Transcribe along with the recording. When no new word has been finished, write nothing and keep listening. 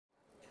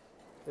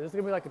Is this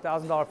gonna be like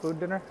 $1,000 food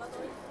dinner?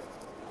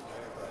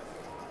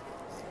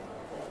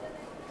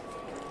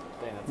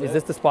 Dang, Is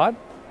this the spot?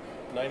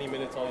 90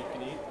 minutes all you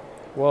can eat.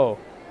 Whoa.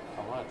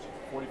 How much?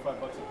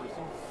 45 bucks a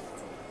person.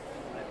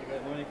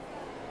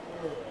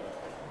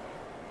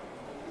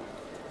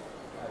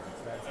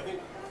 I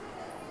think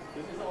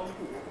this is all you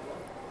can get.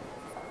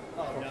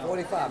 For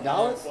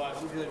 $45?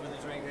 I'm good with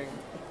the drinking.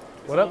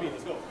 What up?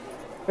 Let's go.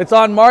 It's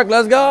on, Mark.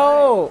 Let's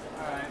go.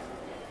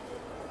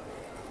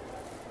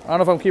 I don't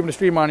know if I'm keeping the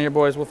stream on here,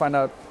 boys. We'll find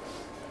out.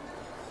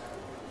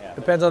 Yeah,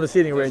 Depends on the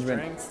seating there's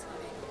arrangement. drinks.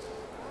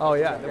 Oh,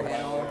 yeah. There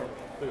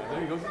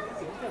you go.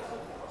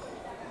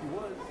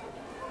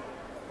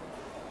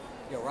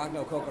 Yo, rock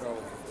no coconut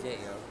with shit,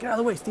 yo. Get out of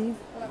the way, Steve.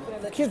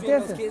 Let Kids you stream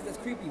dancing. those kids, that's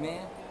creepy,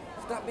 man.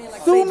 Stop being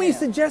like Sumi Sajam.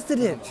 suggested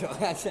it.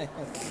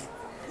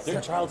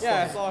 They're child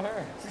Yeah, I stars. saw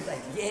her. She's like,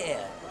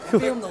 yeah.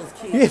 Film those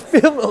kids. You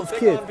film those Pick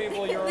kids. on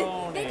people your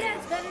own age.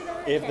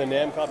 If the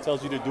NAM cop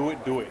tells you to do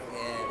it, do it.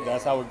 Yeah.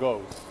 That's how it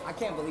goes. I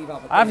can't believe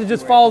how I have to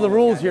just follow the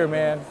rules here,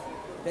 man.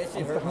 That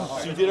shit hurt my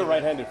heart. She did it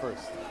right-handed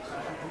first.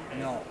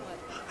 No.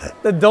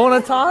 The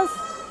donut toss?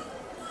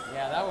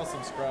 Yeah, that was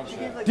some scrub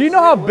shit. Do you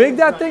know how big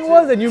that thing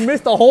was and you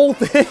missed the whole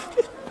thing?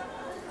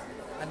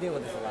 I deal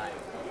with this a lot.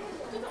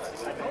 The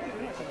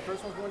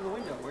first one's going to the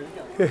window. Where'd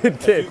you go? It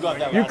did. You got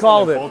that You last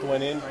called one it. and both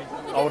went in.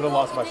 I would have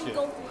lost my shit.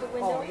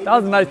 That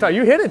was a nice try.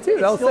 You hit it too.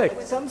 That was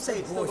sick. Some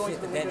say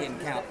bullshit that didn't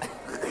count.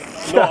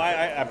 No,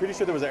 I'm pretty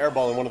sure there was an air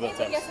ball in one of the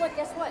attempts. Guess what?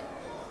 Guess what?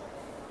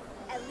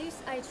 At least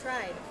I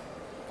tried.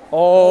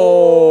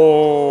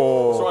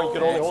 Oh. So you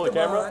could only hold the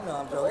camera? No,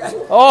 I'm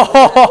joking.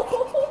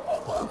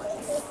 Oh.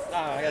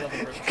 I got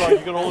nothing for you.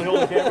 You can only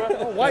hold the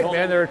camera? White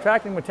man, they're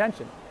attracting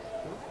attention.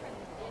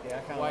 Yeah, I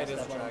kind of White is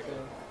attractive.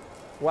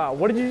 Wow.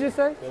 What did you just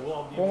say?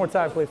 One more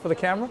time, please, for the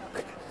camera.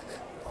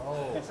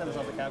 Can send us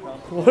on the cap on.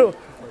 Whoa.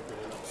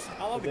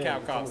 I love the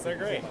cap cops. They're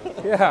great.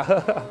 Yeah.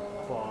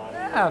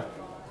 Yeah.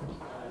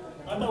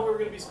 I thought we were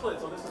going to be split,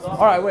 so this is awesome.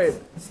 All right, wait.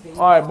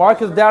 All right,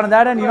 Mark is down in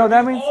that end. You know what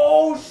that means?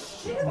 Oh,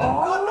 shit.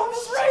 Oh,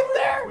 right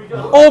there.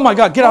 Oh my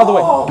God! Get out of the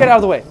way! Get out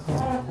of the way!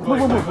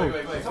 Move, move, move.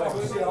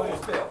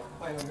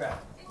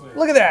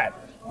 Look at that!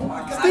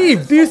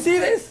 Steve, do you see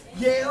this?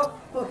 Yeah,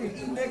 fucking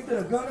eating next to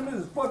the gunman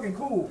is fucking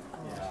cool.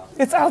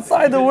 It's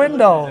outside the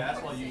window.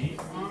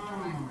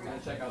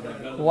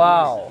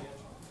 Wow,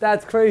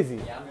 that's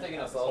crazy.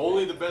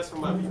 Only the best for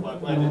my people. I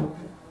planned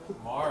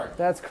it. Mark.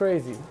 That's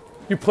crazy.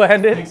 You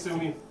planned it? Thanks,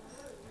 Sumi.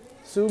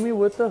 Sumi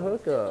with the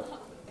hookup.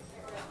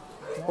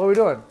 What are we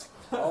doing?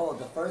 Oh,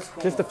 the first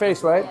one. Just the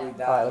face, right? Probably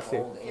died All right, let's of see.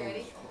 old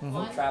age.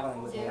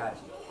 Traveling with Miyaji.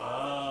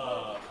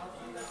 Ah.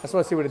 I just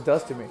want to see what it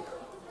does to me.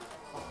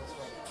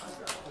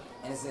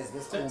 And it says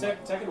this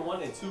Tekken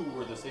 1 and 2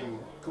 were the same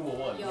Kuma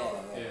 1. Yo,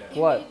 Yeah. it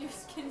What? made your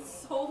skin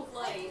so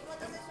light.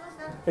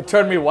 It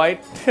turned me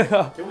white. Can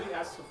we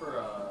ask for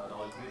an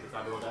all-you-can-eat the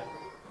time to go die?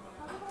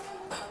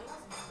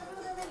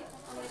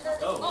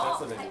 Oh,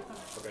 that's the menu.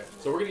 Okay.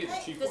 So we're going to get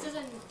the cheap This one.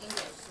 isn't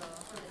English, so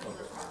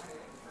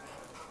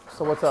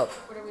So what's up?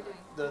 what are we doing?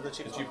 The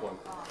cheap one.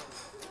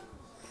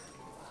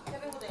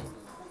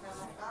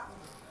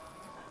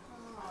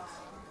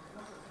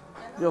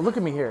 Yo, look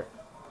at me here.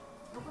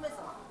 You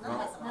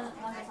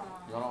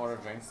want to order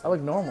drinks? I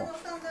look normal.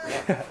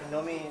 Can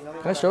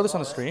I show this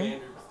on the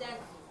stream?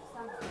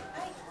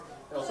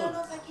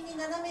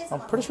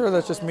 I'm pretty sure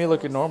that's just me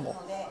looking normal.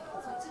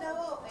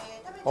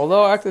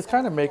 Although, actually, it's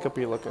kind of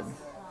makeup-y looking.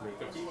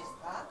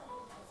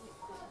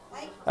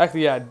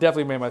 Actually, yeah, it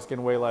definitely made my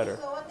skin way lighter.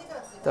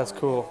 That's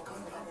cool.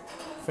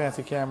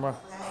 Fancy camera.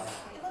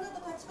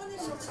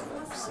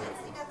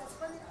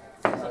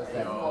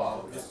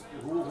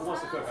 Who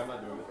wants to cook? I'm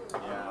not doing it.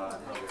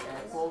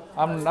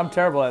 Yeah. I'm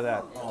terrible at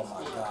that.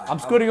 I'm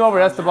scooting over,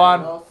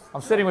 Esteban.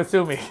 I'm sitting with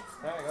Sumi.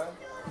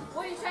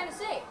 What are you trying to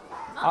say?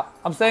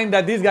 I'm saying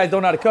that these guys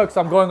don't know how to cook, so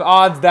I'm going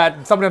odds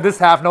that somebody in this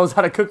half knows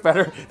how to cook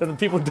better than the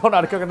people who don't know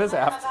how to cook in this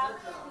half.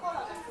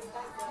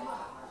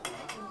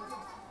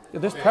 Yeah,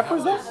 there's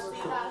peppers there?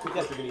 Cook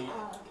what you're going to eat.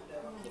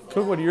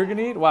 Cook what you're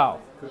gonna eat? Wow.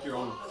 Cook your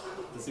own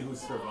to see who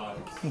survives.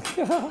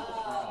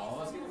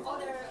 Oh,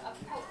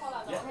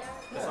 Yeah,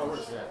 that's how it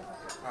works.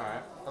 Yeah.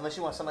 alright. Unless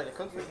you want somebody to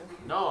cook for you.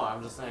 No,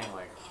 I'm just saying,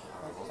 like,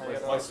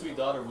 My sweet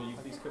daughter, will you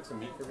please cook some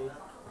meat for me?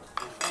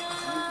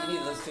 You need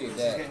to listen to your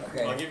dad.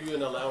 I'll Okay. give you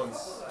an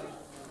allowance.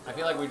 I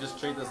feel like we just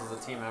treat this as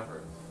a team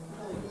effort.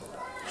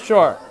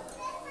 Sure.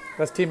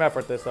 Let's team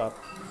effort this up.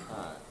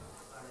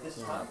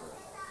 Team effort.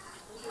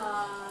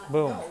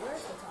 Boom.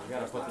 You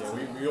gotta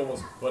put we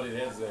almost butted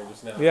heads there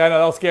just now. Yeah, I know,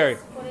 that was scary.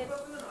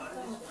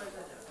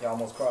 You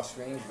almost crossed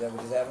streams. Is that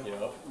what just happened? Yeah,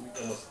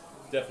 we almost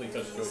definitely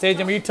touched Joey.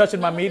 Sajam, are you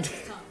touching my meat?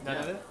 None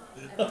of it?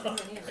 I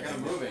gotta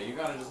move it. You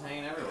gotta just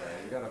hang it everywhere.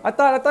 You gotta. I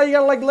thought you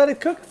gotta like let it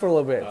cook for a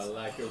little bit. I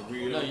like a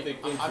real No, thick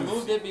I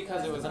moved it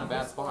because it was in a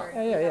bad spot.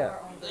 Yeah.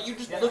 You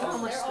just look at how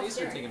much space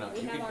you're taking up.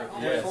 You can,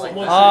 Yeah,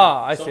 someone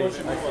Ah, I see. someone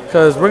should move on.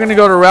 Because we're gonna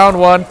go to round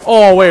one.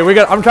 Oh wait,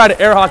 I'm trying to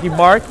air hockey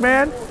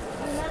MarkMan.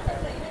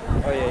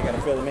 Oh yeah, you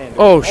gotta fill them in.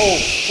 Oh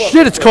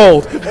shit, it's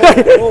cold.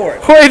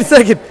 Lord. Wait a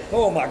second.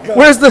 Oh my god.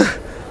 Where's the?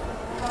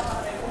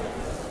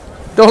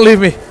 Don't leave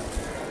me.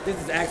 This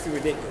is actually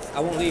ridiculous. I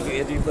won't leave you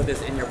if you put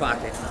this in your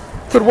pocket.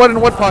 Put what in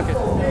what pocket?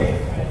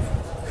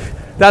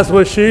 That's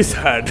what she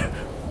said. Can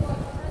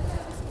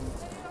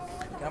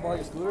I borrow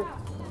your scooter?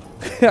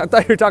 I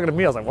thought you were talking to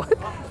me. I was like, what?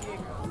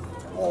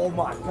 Oh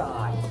my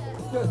god.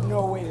 There's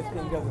no way this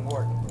thing doesn't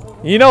work.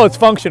 You know it's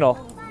functional.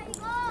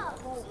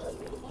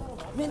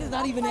 Man, it's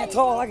not even that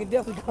tall. I can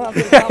definitely climb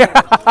to the top of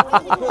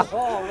it.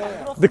 Oh,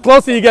 man. The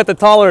closer you get, the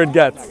taller it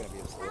gets.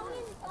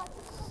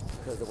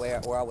 Because the way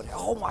where I would,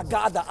 oh my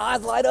god, the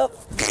eyes light up.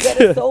 That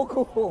is so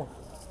cool.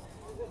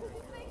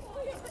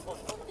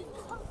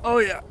 Oh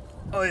yeah.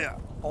 Oh yeah.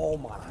 Oh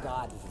my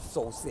god, this is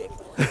so sick.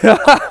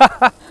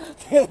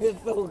 This is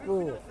so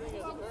cool.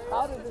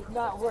 How does this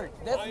not work?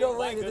 That's no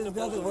way that this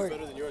doesn't work.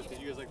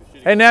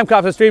 Hey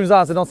Namcop, the stream's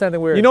on, so don't say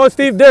anything weird. You know what,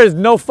 Steve? There is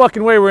no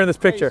fucking way we're in this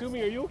picture. Hey,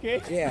 Sumi, are you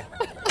okay? Yeah.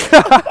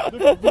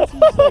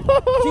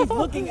 She's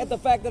looking at the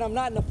fact that I'm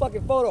not in the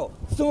fucking photo.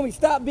 Sumi,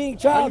 stop being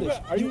childish.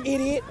 You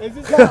idiot.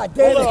 God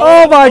damn it.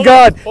 Oh my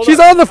god. She's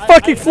on the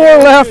fucking floor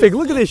laughing.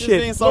 Look at this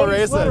shit. Being so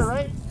racist. Sweater,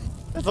 right?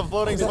 It's a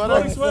floating It's a sweater.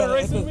 floating sweater,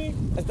 right, Sumi?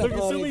 That's the Look at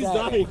floating Sumi's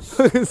towel. dying.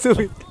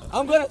 Sumi.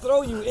 I'm gonna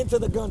throw you into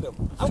the Gundam.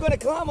 I'm gonna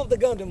climb up the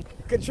Gundam,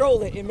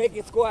 control it, and make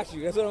it squash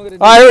you. That's what I'm gonna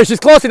do. All right, she's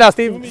close enough,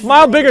 Steve. Sumi's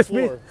Smile on the bigger,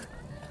 floor.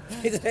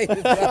 Steve.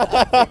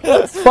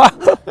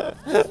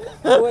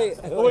 Wait,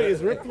 Oh, wait,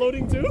 is Rip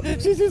floating too?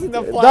 She's using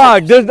the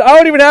flash. Dog, I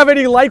don't even have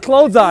any light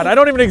clothes on. I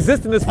don't even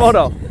exist in this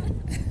photo.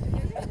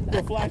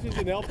 The flash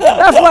isn't helping.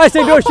 That flash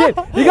ain't doing shit.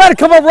 You gotta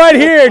come up right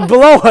here and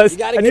below us you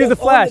gotta and get use the up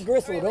on flash. the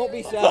gristle. Don't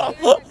be shy.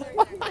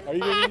 Are you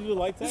going to do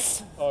light tech?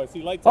 Oh, I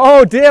see light tech.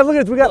 Oh damn, look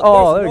at this. We got,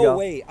 oh, there There's we no go.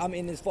 way I'm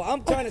in this photo.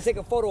 I'm trying to take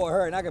a photo of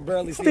her and I can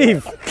barely see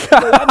Steve. her. So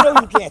I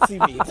know you can't see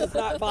me. It's just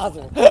not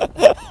possible.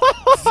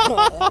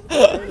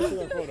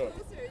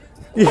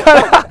 You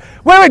gotta,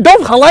 wait,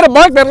 don't light up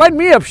MarkMan, light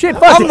me up. Shit,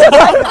 fuck.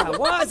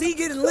 Why is he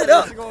getting lit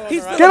up?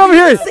 He's Get over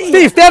here.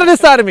 Steve, stand on this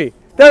side of me.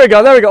 There we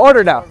go, there we go.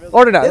 Order now.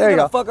 Order now. This There is you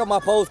gonna go. fuck up my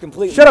pose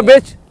completely. Shut up,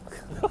 bitch.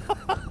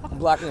 I'm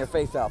blocking your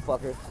face out,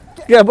 fucker.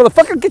 Yeah,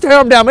 motherfucker, get your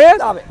arm down, man.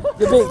 Stop it.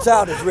 You're being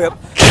childish, Rip.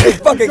 You're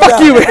fucking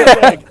Fuck you,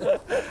 childish. man.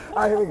 All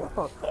right, here we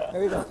go.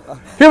 Here we go.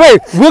 Here,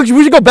 wait.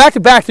 We should go back to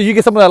back so you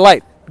get some of that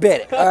light.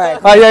 Bet it. All right.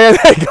 Oh, yeah,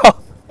 there you go.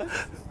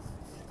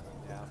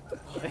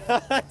 It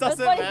That's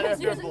doesn't funny matter if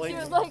because you're she blinking.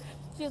 was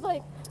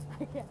like,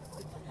 I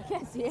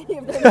can't see any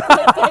of them. She's like,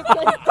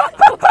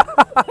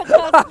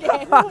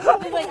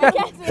 I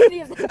can't see any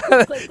of them.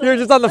 You're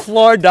just on the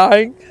floor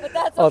dying. But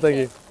that's Oh, okay. thank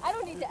you. I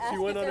don't need to ask She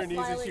went if on her they're knees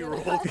and she smiling or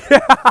rolled.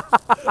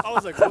 not. I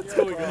was like, what's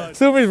going on?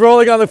 Sumi's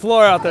rolling on the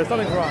floor out there.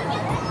 Something's wrong.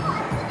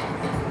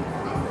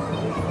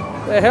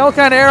 The hell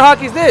kind of air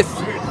hockey is this?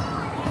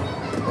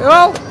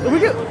 Well, we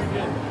get.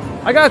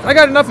 I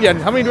got enough yet.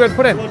 How many do I have to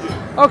put in?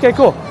 Okay,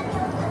 cool.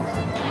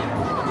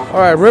 All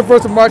right, Rip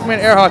versus MarkMan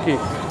air hockey.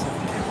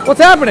 What's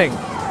happening?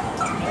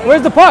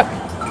 Where's the puck?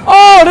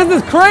 Oh,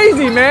 this is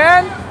crazy,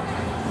 man.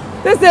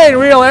 This ain't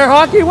real air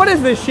hockey. What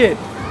is this shit?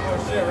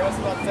 Oh shit, Russ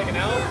about to take an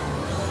out.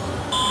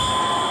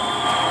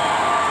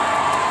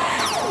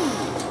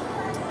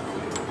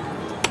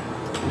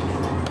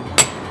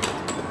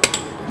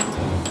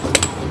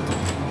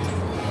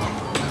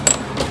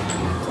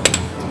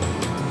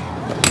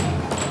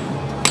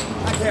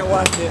 I can't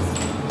watch this.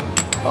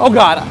 Oh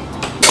God.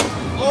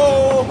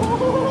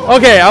 Oh!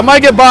 Okay, I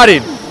might get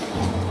bodied.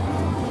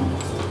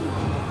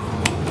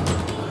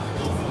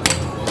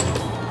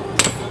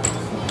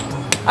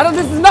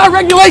 This is not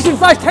regulation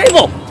size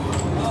table.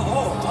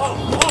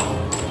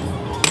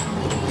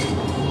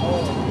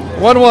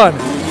 1-1.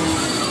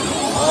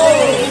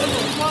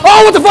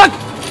 Oh, what the fuck?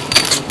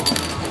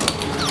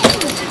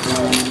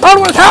 I don't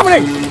know what's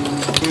happening.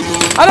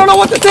 I don't know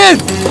what this is.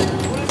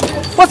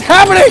 What's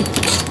happening?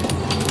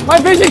 My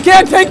vision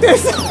can't take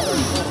this.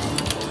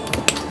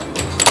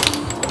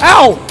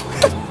 Ow!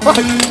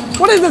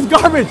 What is this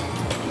garbage?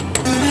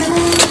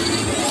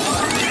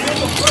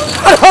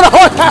 I don't know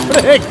what's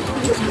happening.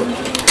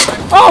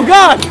 Oh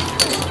God!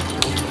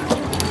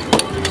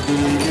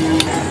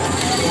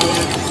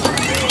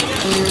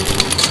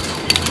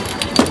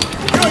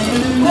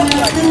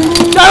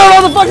 I don't know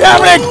what the fuck's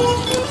happening.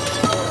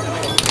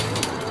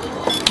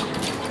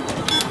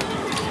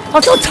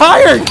 I'm so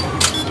tired.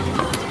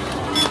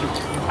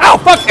 Ow!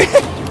 Fuck!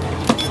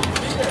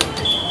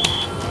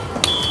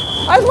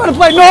 I just want to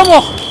play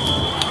normal.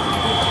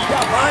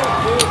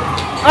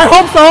 I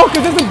hope so,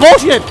 because this is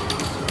bullshit.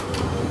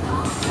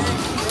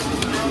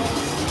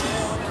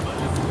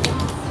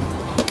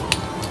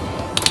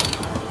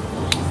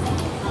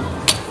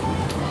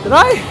 Did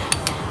I?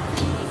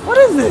 What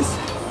is this?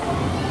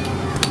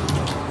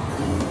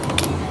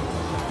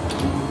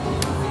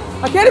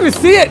 I can't even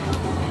see it.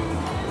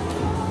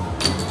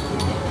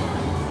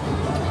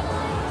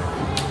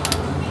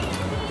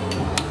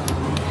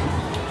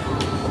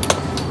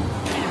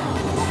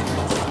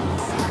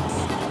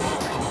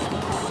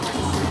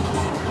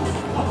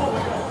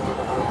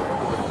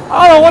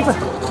 I don't know what the...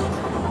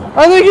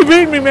 I think he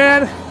beat me,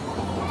 man.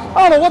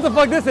 I don't know what the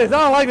fuck this is.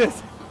 I don't like this.